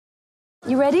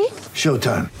You ready?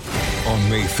 Showtime. On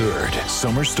May 3rd,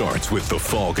 summer starts with The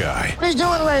Fall Guy. Let's do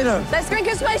it later. Let's drink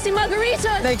a spicy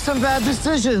margarita. Make some bad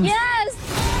decisions. Yes!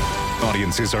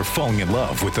 Audiences are falling in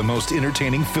love with the most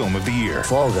entertaining film of the year.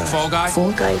 Fall Guy. Fall Guy?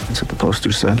 Fall guy. That's what the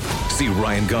poster said. See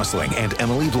Ryan Gosling and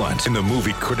Emily Blunt in the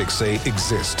movie critics say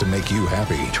exists to make you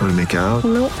happy. Trying to make it out?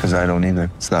 Nope. Because I don't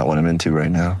either. It's not what I'm into right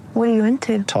now. What are you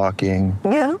into? Talking.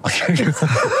 Yeah.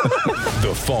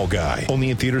 The Fall Guy.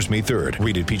 Only in theaters May 3rd.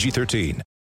 Rated PG-13.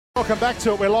 Welcome back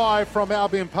to it. We're live from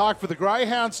Albion Park for the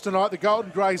Greyhounds tonight, the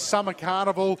Golden Greys Summer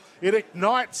Carnival. It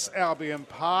ignites Albion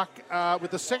Park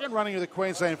with the second running of the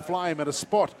Queensland Flame at a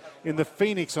spot in the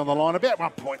Phoenix on the line. About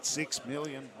 $1.6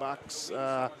 million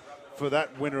for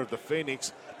that winner of the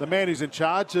Phoenix. The man who's in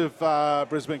charge of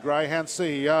Brisbane Greyhounds,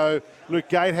 CEO Luke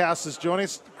Gatehouse, is joining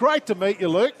us. Great to meet you,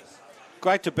 Luke.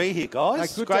 Great to be here,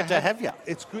 guys. Great to have you.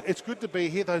 It's good to be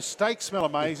here. Those steaks smell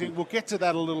amazing. We'll get to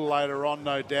that a little later on,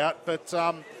 no doubt. But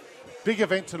big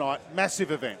event tonight, massive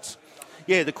event.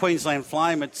 Yeah, the Queensland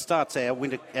Flame. It starts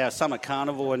our summer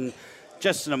carnival, and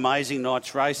just an amazing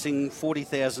night's racing.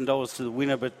 $40,000 to the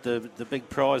winner, but the big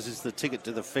prize is the ticket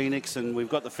to the Phoenix, and we've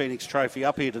got the Phoenix Trophy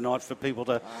up here tonight for people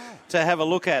to have a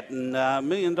look at, and $1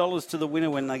 million to the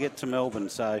winner when they get to Melbourne.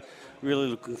 So really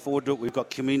looking forward to it. We've got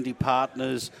community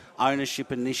partners,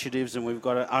 ownership initiatives, and we've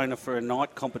got an owner for a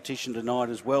night competition tonight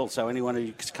as well. So anyone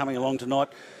who's coming along tonight,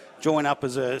 join up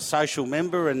as a social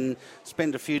member and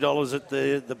spend a few dollars at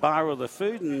the bar or the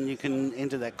food, and you can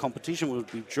enter that competition. We'll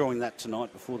be drawing that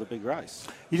tonight before the big race.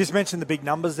 You just mentioned the big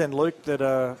numbers then, Luke,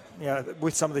 that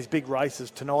with some of these big races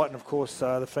tonight, and of course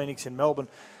the Phoenix in Melbourne.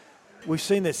 We've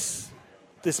seen this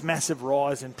massive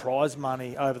rise in prize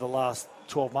money over the last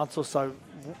 12 months or so.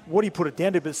 What do you put it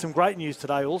down to? But some great news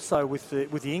today also with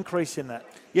the increase in that.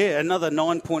 Yeah, another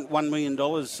 $9.1 million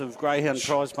of Greyhound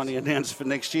prize money announced for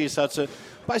next year. So it's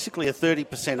basically a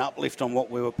 30% uplift on what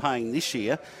we were paying this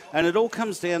year. And it all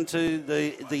comes down to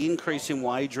the increase in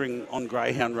wagering on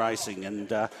Greyhound racing.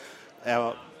 And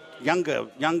our younger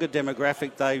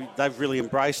demographic, they've really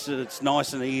embraced it. It's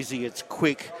nice and easy. It's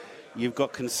quick. You've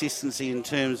got consistency in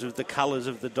terms of the colours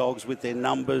of the dogs with their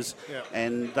numbers,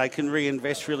 and they can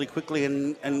reinvest really quickly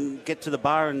and get to the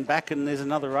bar and back, and there's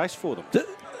another race for them.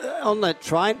 On that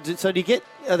train, so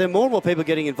are there more and more people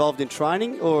getting involved in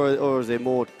training, or is there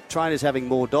more trainers having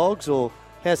more dogs, or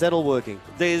how's that all working?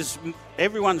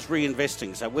 Everyone's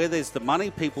reinvesting. So where there's the money,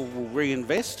 people will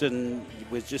reinvest, and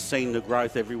we're just seeing the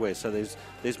growth everywhere. So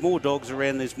there's more dogs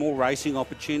around, there's more racing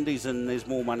opportunities, and there's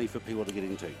more money for people to get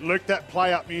into. Luke, that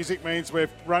play-up music means we're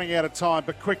running out of time.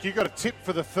 But quick, you got a tip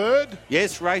for the third?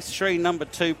 Yes, race 3, number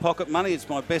 2, Pocket Money. It's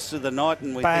my best of the night,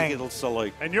 and we think it'll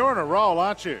salute. And you're on a roll,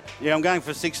 aren't you? Yeah, I'm going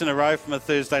for 6 in a row from a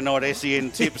Thursday night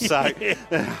SEN tip. So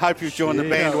hope you've joined the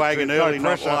bandwagon early,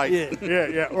 not late.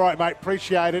 Yeah. All right, mate.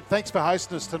 Appreciate it. Thanks for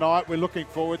hosting us tonight. We're looking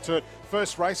forward to it.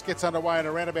 First race gets underway in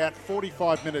around about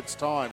 45 minutes' time.